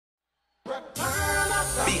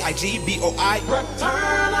B-I-G-B-O-I,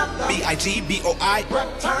 B-I-G-B-O-I,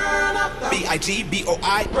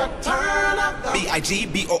 B-I-G-B-O-I,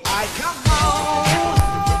 B-I-G-B-O-I. Come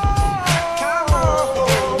on,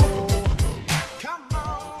 come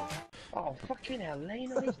on. Oh, fucking hell,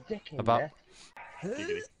 laying on his dick in About... there.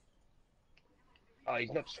 Oh,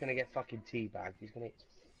 he's not just gonna get fucking teabagged, he's gonna get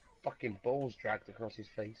fucking balls dragged across his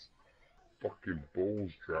face. Fucking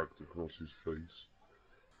balls dragged across his face.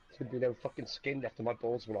 There's gonna be no fucking skin left on my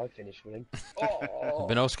balls when I finish with him. Oh. There'll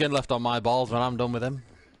be no skin left on my balls when I'm done with him.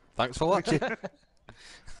 Thanks for watching.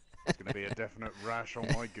 It's gonna be a definite rash on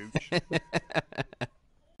my gooch.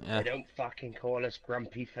 Yeah. They don't fucking call us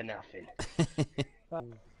grumpy for nothing.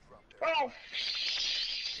 Oh,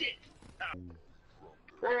 shit!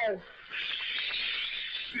 Oh,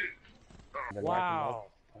 shit! Wow!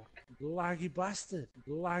 Laggy bastard!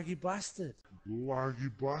 Laggy bastard!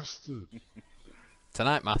 Laggy bastard.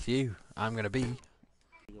 Tonight, Matthew, I'm gonna be...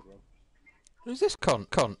 Who's this cunt?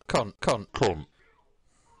 Cunt. Cunt. What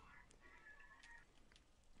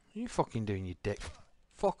are you fucking doing, you dick?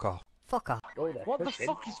 Fuck off. Fuck off. What the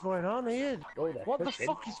fuck is going on here? What the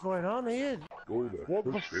fuck is going on here? What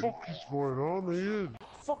the fuck is going on here?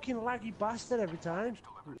 Fucking laggy bastard every time.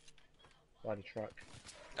 By the truck.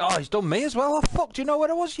 Oh, he's done me as well. Oh, fuck, do you know where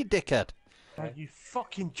I was, you dickhead? Like you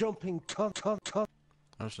fucking jumping cunt.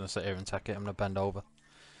 I'm just gonna sit here and take it. I'm gonna bend over.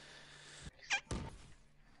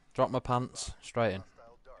 Drop my pants, straight in.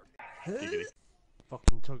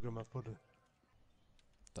 Fucking tug on my pudding.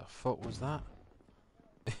 The fuck was that?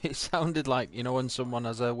 It sounded like, you know, when someone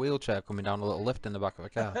has a wheelchair coming down a little lift in the back of a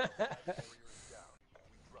car.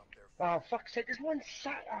 Oh, fuck's sake, there's one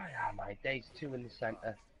sat. Oh, yeah, my days, two in the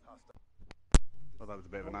centre. Well, that was a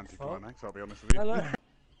bit of an anticlimax, I'll be honest with you. Hello.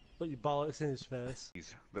 Put your bollocks in his face.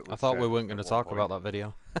 I thought we weren't going to talk about that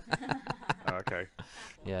video. Oh, okay.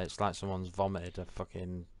 Yeah, it's like someone's vomited a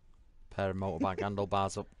fucking pair of motorbike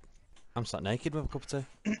handlebars up. I'm sat naked with a cup of tea.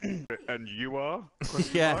 And you are?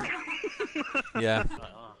 Yeah. Yeah.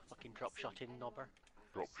 Fucking drop shot in knobber.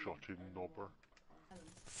 Drop shot in knobber.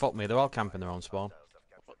 Fuck me, they're all camping their own spawn.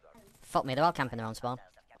 Fuck me, they're all camping their own spawn.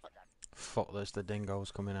 Fuck this, the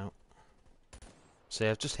dingo's coming out. See,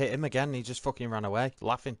 I've just hit him again, he just fucking ran away,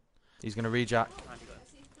 laughing. He's gonna rejack.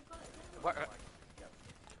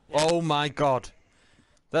 Oh my god.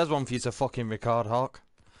 There's one for you to fucking record, Hawk.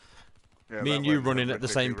 Yeah, Me and you running at the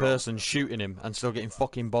same person, shooting him, and still getting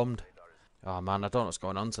fucking bombed. Oh man, I don't know what's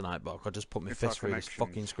going on tonight, but I could just put my fist through this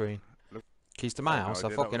fucking screen. Keys to my house? I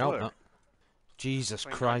fucking hope not. Jesus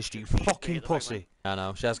Christ, you fucking pussy. I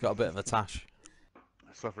know, she has got a bit of a tash.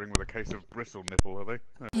 Suffering with a case of bristle nipple, are they?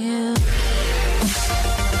 Yeah.